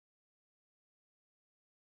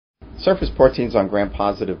Surface proteins on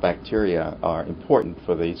gram-positive bacteria are important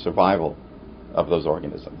for the survival of those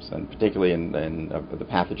organisms, and particularly in the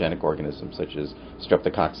pathogenic organisms such as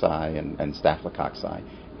streptococci and staphylococci.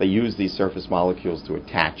 They use these surface molecules to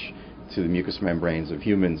attach to the mucous membranes of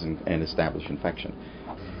humans and establish infection.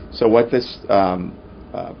 So what this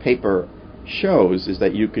paper shows is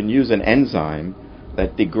that you can use an enzyme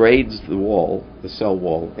that degrades the wall, the cell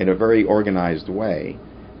wall, in a very organized way,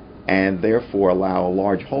 and therefore allow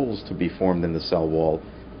large holes to be formed in the cell wall,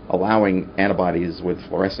 allowing antibodies with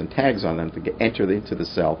fluorescent tags on them to enter into the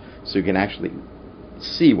cell so you can actually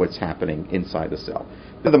see what's happening inside the cell.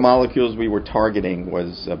 One of the molecules we were targeting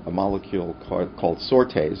was a molecule called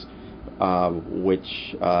sortase,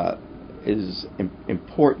 which is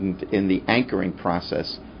important in the anchoring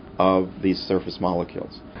process of these surface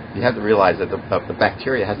molecules. You have to realize that the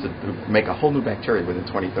bacteria has to make a whole new bacteria within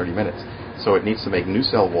 20-30 minutes. So it needs to make new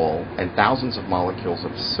cell wall, and thousands of molecules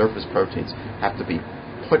of surface proteins have to be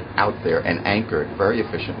put out there and anchored very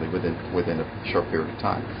efficiently within a short period of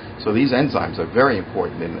time. So these enzymes are very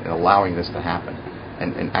important in allowing this to happen.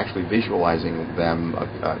 And actually visualizing them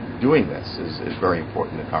doing this is very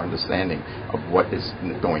important in our understanding of what is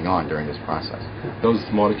going on during this process. Those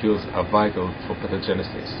molecules are vital for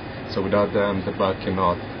pathogenesis. So without them, the bug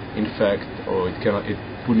cannot infect, or it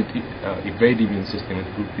wouldn't evade the immune system.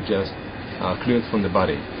 It would be just cleared from the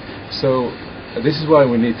body. So this is why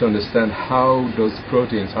we need to understand how those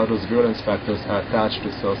proteins, how those virulence factors are attached to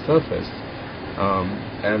cell surface,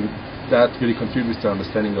 and that really contributes to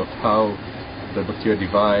understanding of how the bacteria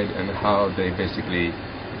divide and how they basically,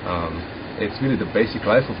 it's really the basic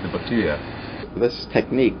life of the bacteria. This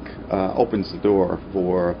technique opens the door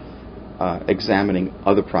for examining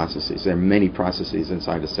other processes. There are many processes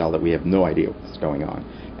inside a cell that we have no idea what's going on,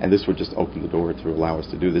 and this would just open the door to allow us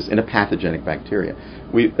to do this in a pathogenic bacteria.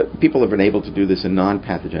 People have been able to do this in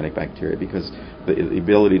non-pathogenic bacteria because the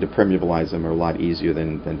ability to permeabilize them are a lot easier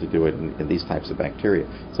than to do it in these types of bacteria.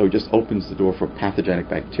 So it just opens the door for pathogenic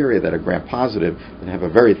bacteria that are gram-positive and have a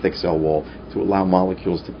very thick cell wall to allow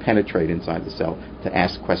molecules to penetrate inside the cell to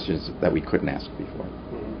ask questions that we couldn't ask before.